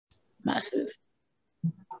Massive.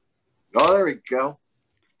 Oh, there we go.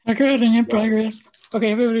 Recording in progress.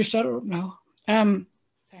 Okay, everybody shut up now.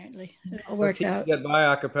 Apparently it all worked out. Get by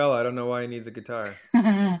a cappella. I don't know why he needs a guitar.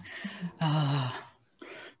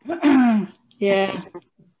 Yeah.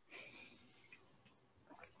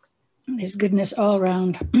 There's goodness all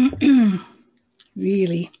around.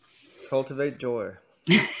 Really. Cultivate joy.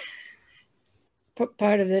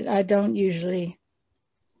 Part of it, I don't usually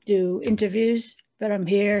do interviews, but I'm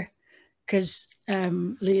here because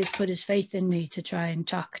Lee has put his faith in me to try and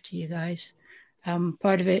talk to you guys.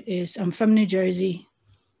 Part of it is I'm from New Jersey.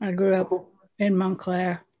 I grew up in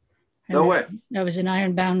Montclair. No way. I was in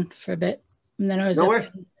Ironbound for a bit. And then I was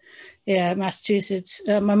Massachusetts.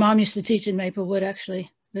 My mom used to teach in Maplewood,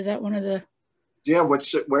 actually. Was that one of the... Yeah, what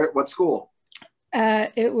school?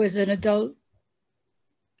 It was an adult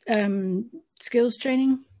skills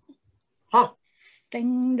training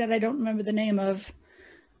thing that I don't remember the name of.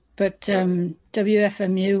 But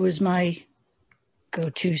WFMU was my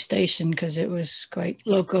go-to station because it was quite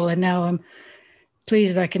local. And now I'm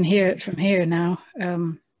pleased I can hear it from here now.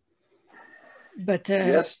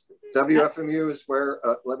 Yes, WFMU is where,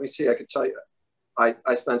 let me see, I could tell you. I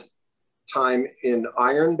spent time in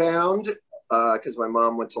Ironbound because my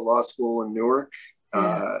mom went to law school in Newark.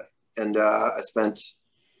 And I spent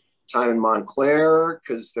time in Montclair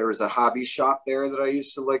because there was a hobby shop there that I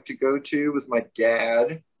used to like to go to with my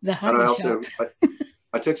dad. The hobby shop.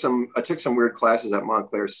 I took some weird classes at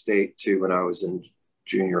Montclair State too when I was in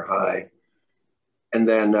junior high. And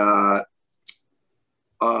then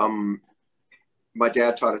my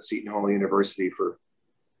dad taught at Seton Hall University for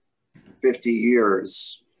 50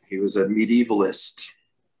 years. He was a medievalist.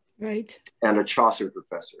 Right. And a Chaucer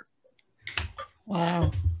professor.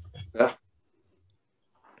 Wow. Yeah.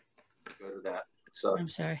 Go to that. So I'm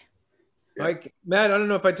sorry. Mike, Matt, I don't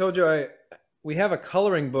know if I told you we have a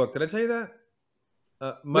coloring book. Did I tell you that?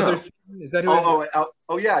 Mother Seton, is that who?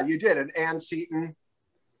 Oh yeah, you did. And Anne Seton.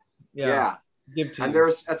 Yeah. Give to and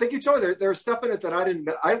you. I think you told me there's stuff in it that I didn't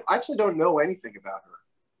know. I actually don't know anything about her.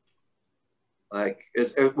 Like,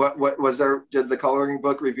 what was there? Did the coloring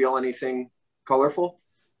book reveal anything colorful?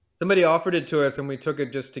 Somebody offered it to us, and we took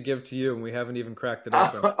it just to give to you, and we haven't even cracked it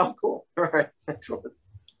open. Oh, cool! All right, excellent.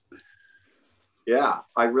 Yeah,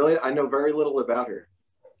 I know very little about her.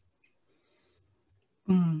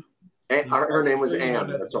 Mm. Her name was Anne.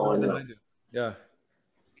 That's all I know. Yeah.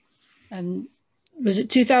 And was it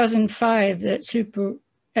 2005 that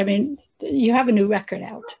you have a new record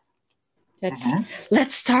out.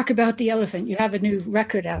 Let's talk about the elephant. You have a new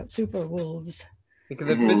record out, Super Wolves. Because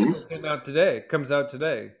the physical came out today. It comes out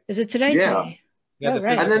today. Is it today? Yeah. Today? Yeah,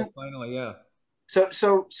 right. And then finally, yeah.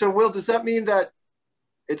 So Will, does that mean that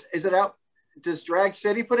is it out? Does Drag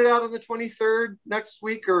City put it out on the 23rd next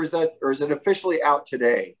week, or is it officially out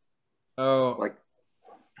today? Oh, like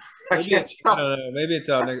I can't tell. I don't know. Maybe it's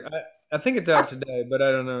out next. I think it's out today, but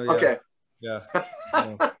I don't know. Yeah. Okay. Yeah.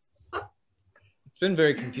 It's been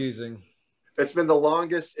very confusing. It's been the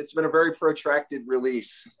longest. It's been a very protracted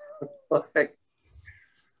release.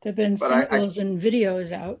 There've been singles and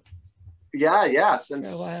videos out. Yeah,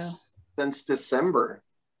 since a while. Since December.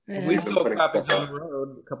 Yeah. We sold copies on the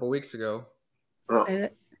road a couple weeks ago. Oh.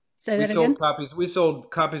 Say that again? We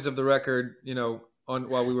sold copies of the record,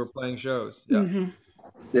 while we were playing shows. Yeah. Mm-hmm.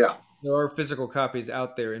 Yeah. There are physical copies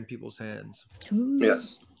out there in people's hands. Ooh.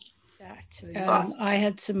 Yes. I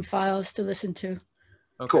had some files to listen to.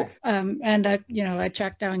 Okay. Cool. And I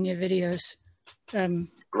tracked down your videos.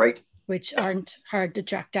 Great. Which aren't hard to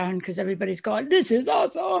track down because everybody's going, this is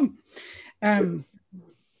awesome. And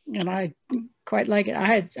I quite like it.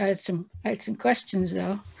 I had some questions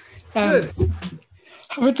though. Good.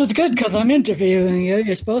 Which is good because I'm interviewing you.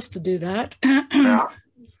 You're supposed to do that. Yeah.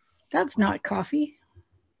 That's not coffee.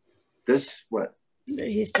 This what?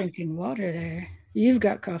 He's drinking water there. You've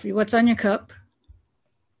got coffee. What's on your cup?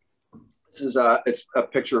 This is it's a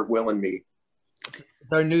picture of Will and me.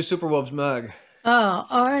 It's our new Superwolves mug. Oh,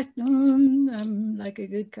 all right. Like a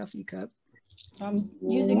good coffee cup. I'm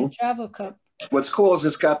using a travel cup. What's cool is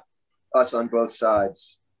it's got us on both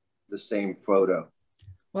sides, the same photo.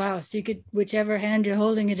 Wow. So you could, whichever hand you're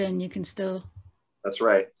holding it in, you can still. That's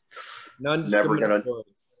right. Never gonna.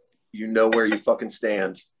 You know where you fucking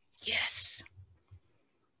stand. Yes.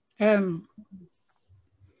 So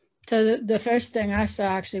the first thing I saw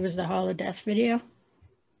actually was the Hall of Death video,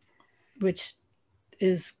 which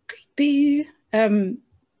is creepy. And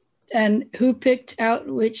who picked out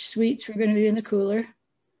which sweets were going to be in the cooler?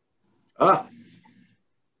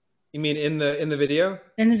 You mean in the video?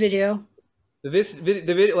 In the video. The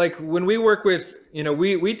video, like when we work with,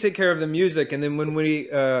 we take care of the music, and then when we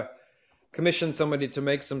commission somebody to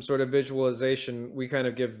make some sort of visualization, we kind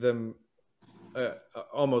of give them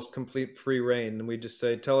almost complete free reign, and we just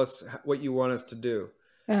say, tell us what you want us to do.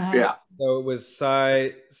 Yeah. So it was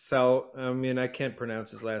Cy Sal. I mean, I can't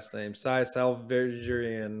pronounce his last name. Cy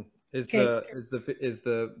Salverian is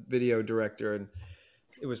the video director, and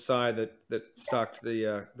it was Cy that stocked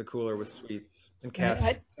the cooler with sweets and cast.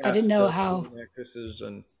 I didn't know how actresses,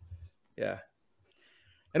 and yeah,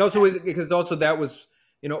 and also because also that was,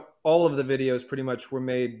 you know, all of the videos pretty much were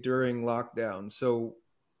made during lockdown, so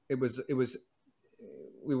it was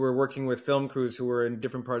we were working with film crews who were in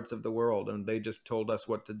different parts of the world, and they just told us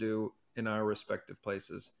what to do in our respective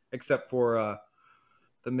places, except for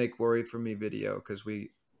the Make Worry For Me video, because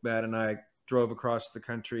Matt and I drove across the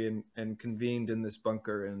country and convened in this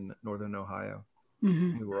bunker in northern Ohio.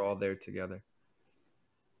 Mm-hmm. We were all there together.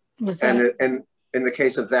 And in the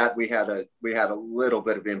case of that, we had a little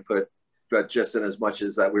bit of input, but just in as much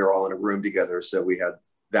as that we were all in a room together, so we had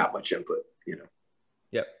that much input, you know.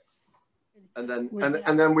 Yep. And then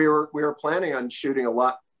we were planning on shooting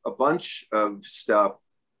a bunch of stuff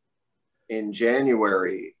in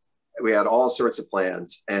January. We had all sorts of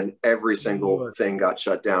plans, and every single thing got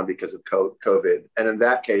shut down because of COVID. And in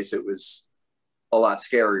that case, it was a lot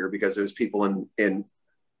scarier because there was people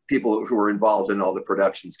people who were involved in all the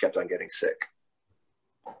productions kept on getting sick.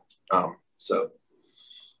 So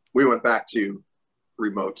we went back to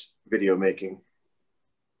remote video making.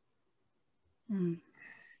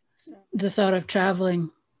 The thought of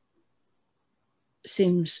traveling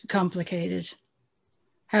seems complicated.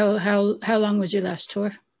 How long was your last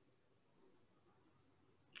tour?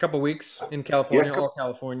 A couple weeks in California, all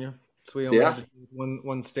California. So we only had to do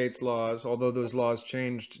one state's laws, although those laws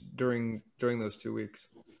changed during those 2 weeks.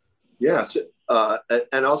 Yes.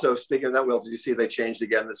 And also, speaking of that, Will, did you see they changed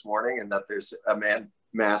again this morning, and that there's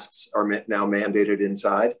masks are now mandated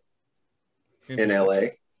inside in LA?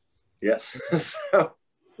 Yes. So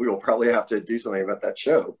we will probably have to do something about that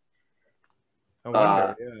show. I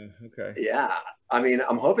wonder. Yeah. Okay. Yeah. I mean,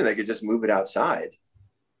 I'm hoping they could just move it outside,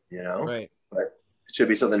 you know? Right. But it should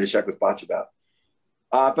be something to check with Botch about.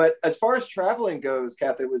 But as far as traveling goes,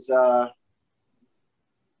 Kath, it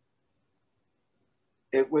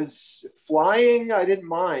was flying. I didn't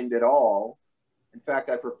mind at all. In fact,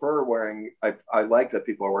 I prefer I like that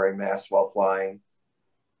people are wearing masks while flying.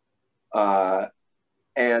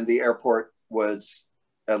 And the airport was,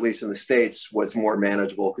 at least in the States, was more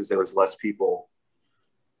manageable because there was less people.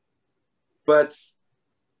 But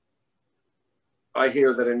I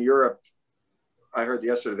hear that in Europe, I heard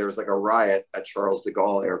yesterday there was like a riot at Charles de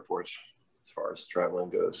Gaulle Airport as far as traveling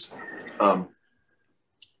goes. But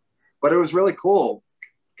it was really cool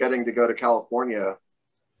getting to go to California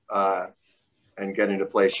and getting to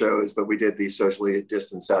play shows. But we did these socially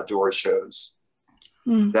distanced outdoor shows.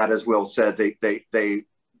 That, as Will said, they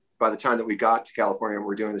by the time that we got to California and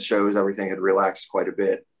we're doing the shows, everything had relaxed quite a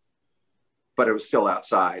bit, but it was still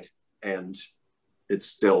outside, and it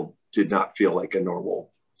still did not feel like a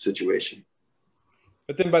normal situation.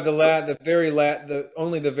 But then by the very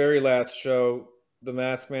last show, the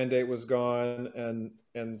mask mandate was gone,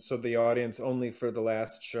 and so the audience only for the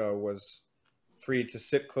last show was free to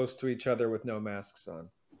sit close to each other with no masks on.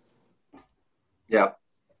 Yeah.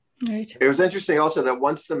 Right. It was interesting also that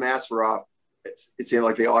once the masks were off, it seemed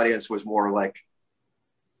like the audience was more like,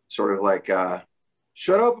 sort of like,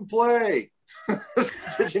 shut up and play.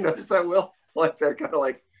 Did you notice that, Will? Like they're kind of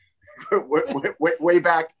like way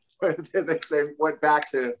back. They went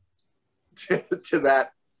back to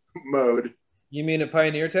that mode. You mean at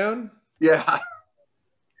Pioneer Town? Yeah.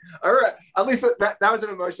 All right. At least that was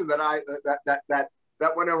an emotion that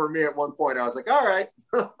went over me at one point. I was like, all right.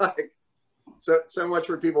 Like, so much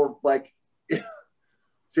for people like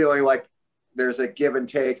feeling like there's a give and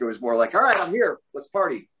take. It was more like, all right, I'm here. Let's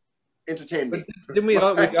party. Entertain me. But didn't we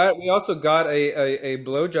also got a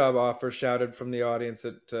blowjob offer shouted from the audience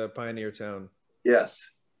at Pioneer Town?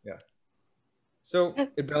 Yes. Yeah. So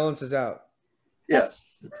it balances out.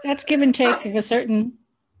 Yes. That's give and take of a certain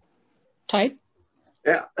type.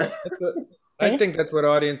 Yeah. I think that's what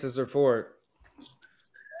audiences are for.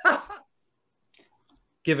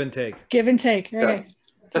 Give and take. Give and take. Right.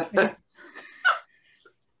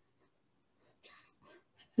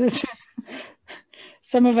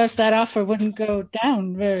 Some of us, that offer wouldn't go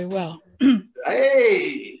down very well.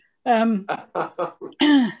 Hey.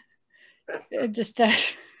 Just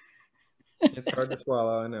it's hard to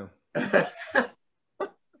swallow, I know.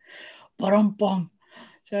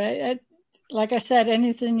 So like I said,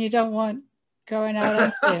 anything you don't want going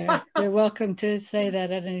out on there, you're welcome to say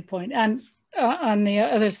that at any point. And on the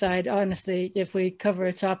other side, honestly, if we cover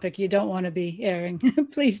a topic you don't want to be airing,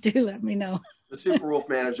 please do let me know. The Super Wolf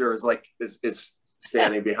manager is like is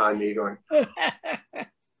standing behind me going.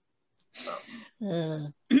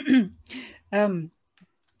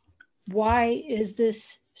 Why is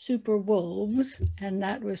this Super Wolves and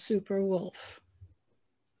that was Super Wolf?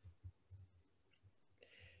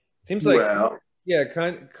 Seems like, Well, yeah,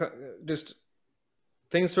 just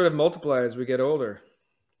things sort of multiply as we get older.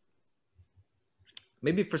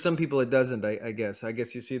 Maybe for some people it doesn't. I guess. I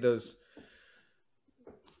guess you see those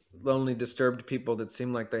lonely, disturbed people that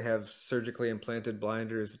seem like they have surgically implanted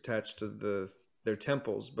blinders attached to their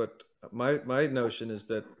temples. But my notion is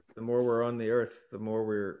that the more we're on the earth, the more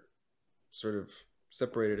we're sort of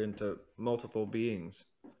separated into multiple beings.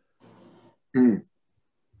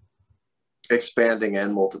 Expanding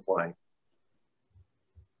and multiplying.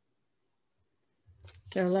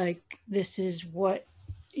 So, like, this is what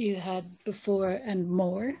you had before and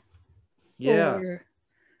more? Yeah. Or...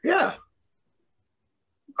 Yeah.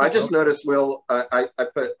 I just noticed, Will,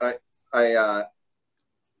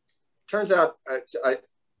 turns out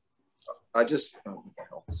I just, oh, what the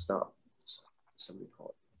hell, stop. Somebody call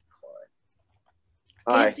it.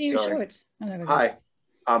 Can't see your shorts. Oh, hi.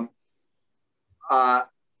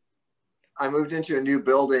 I moved into a new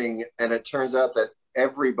building, and it turns out that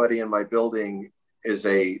everybody in my building is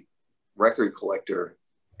a record collector.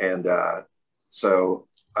 And so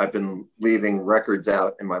I've been leaving records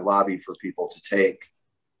out in my lobby for people to take.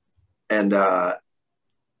 And I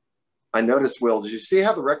noticed, Will, did you see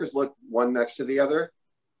how the records look one next to the other?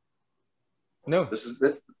 No. This is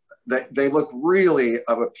they look really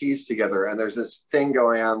of a piece together, and there's this thing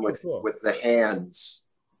going on with the hands.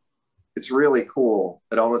 It's really cool.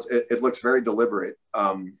 It looks very deliberate.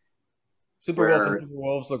 Super Wolf and Super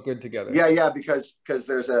Wolves look good together. Yeah, because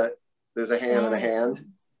there's a hand and a hand.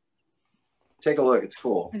 Take a look. It's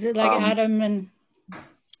cool. Is it like Adam and?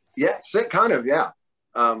 Yeah, kind of. Yeah.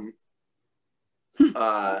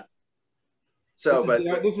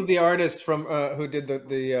 This is the artist from who did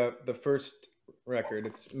the first record.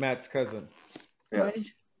 It's Matt's cousin. Yes.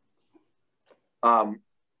 Right.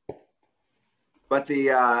 But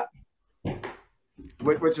the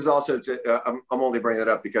which is also I'm only bringing it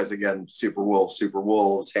up because, again, Super Wolves,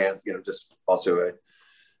 hand, just also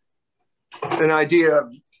an idea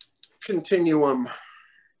of continuum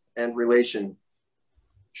and relationship,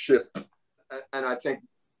 and I think,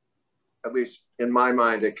 at least in my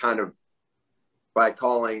mind, it kind of, by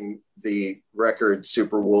calling the record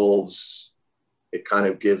Super Wolves, it kind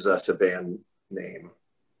of gives us a band name.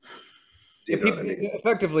 Do you know what I mean?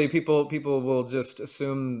 Effectively, people will just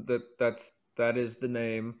assume that is the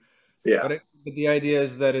name. Yeah. But the idea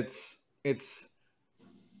is that it's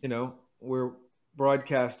we're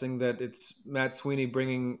broadcasting that it's Matt Sweeney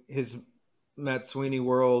bringing his Matt Sweeney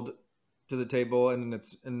world to the table, and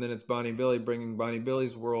then it's Bonnie Billy bringing Bonnie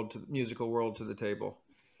Billy's musical world to the table.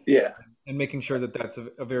 Yeah. And making sure that that's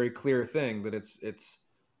a very clear thing, that it's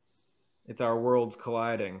our worlds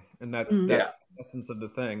colliding, and that's the essence of the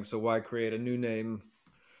thing. So why create a new name?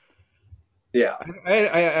 Yeah.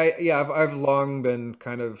 I've long been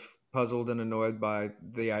kind of puzzled and annoyed by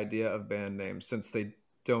the idea of band names, since they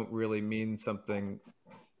don't really mean something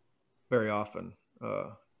very often.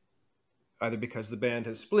 Either because the band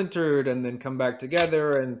has splintered and then come back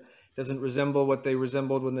together and doesn't resemble what they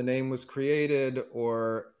resembled when the name was created,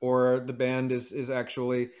 or the band is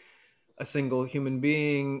actually a single human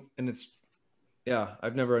being. And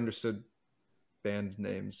I've never understood band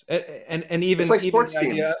names, and even, it's like even sports the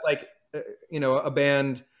idea, teams. like a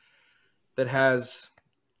band that has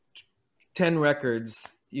 10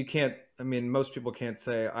 records, you can't, most people can't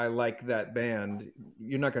say, I like that band.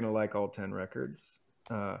 You're not going to like all 10 records.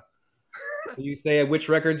 You say which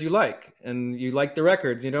records you like, and you like the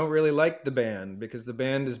records. You don't really like the band, because the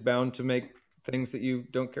band is bound to make things that you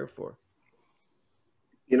don't care for.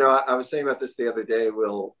 I was saying about this the other day,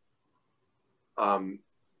 Will, and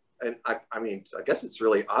I guess it's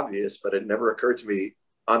really obvious, but it never occurred to me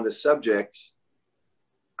on the subject.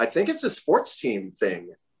 I think it's a sports team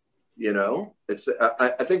thing. It's I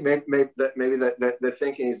think maybe that the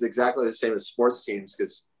thinking is exactly the same as sports teams,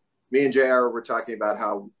 because me and JR were talking about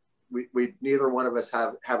how we neither one of us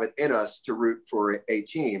have it in us to root for a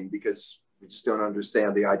team, because we just don't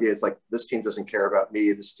understand the idea. It's like, this team doesn't care about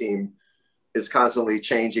me. This team is constantly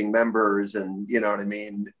changing members, and you know what I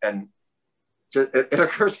mean? And it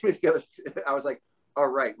occurs to me the other, I was like, oh,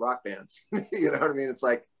 right, rock bands. You know what I mean? It's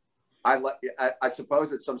like, I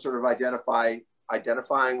suppose it's some sort of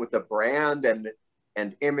identifying with the brand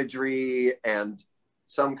and imagery and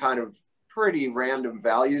some kind of pretty random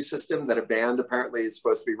value system that a band apparently is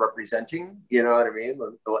supposed to be representing. You know what I mean?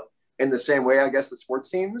 In the same way, I guess, the sports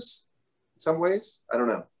teams, in some ways. I don't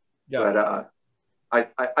know. Yeah. But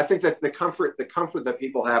I think that the comfort that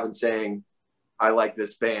people have in saying, I like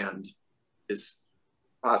this band, is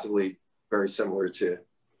possibly very similar to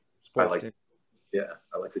sports team. Yeah,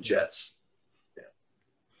 I like the Jets. Yeah.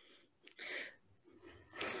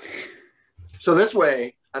 So this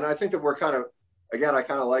way, and I think that we're kind of, again, I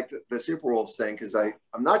kind of like the Super Wolves thing, because I'm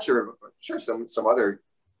not sure, I'm sure some other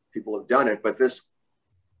people have done it, but this,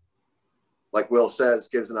 like Will says,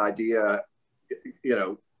 gives an idea, you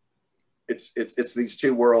know, it's these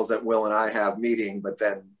two worlds that Will and I have meeting, but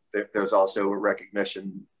then there's also a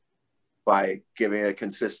recognition by giving a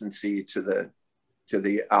consistency to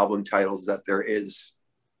the album titles that there is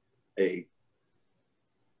a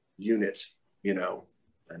unit, you know,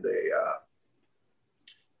 and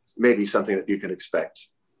maybe something that you can expect.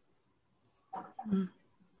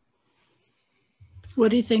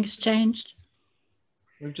 What do you think's changed?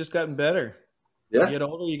 We've just gotten better. Yeah. You get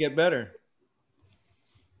older, you get better.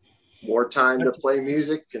 More time to play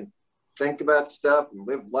music and think about stuff and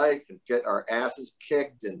live life and get our asses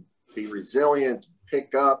kicked and be resilient,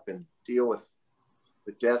 pick up and deal with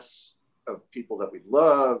the deaths of people that we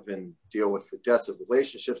love and deal with the deaths of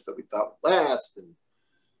relationships that we thought would last, and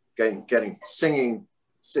singing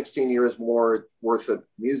 16 years more worth of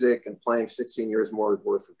music and playing 16 years more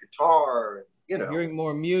worth of guitar, and, you know, hearing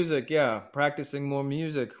more music, yeah, practicing more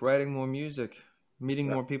music, writing more music, meeting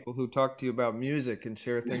more people who talk to you about music and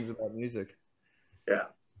share things about music. Yeah.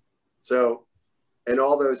 So, and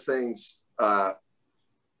all those things, I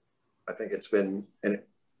think it's been an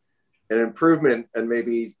improvement, and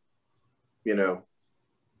maybe, you know,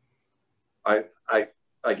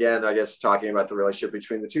 again, I guess talking about the relationship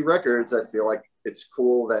between the two records, I feel like it's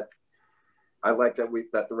cool that I like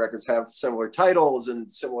that the records have similar titles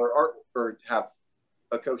and similar art, or have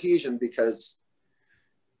a cohesion, because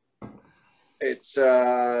it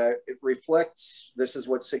reflects, this is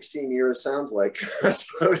what 16 years sounds like, I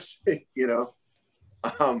suppose, you know.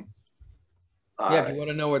 Yeah, if you want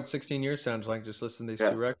to know what 16 years sounds like, just listen to these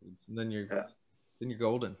two records, and then you're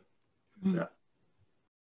golden. Yeah.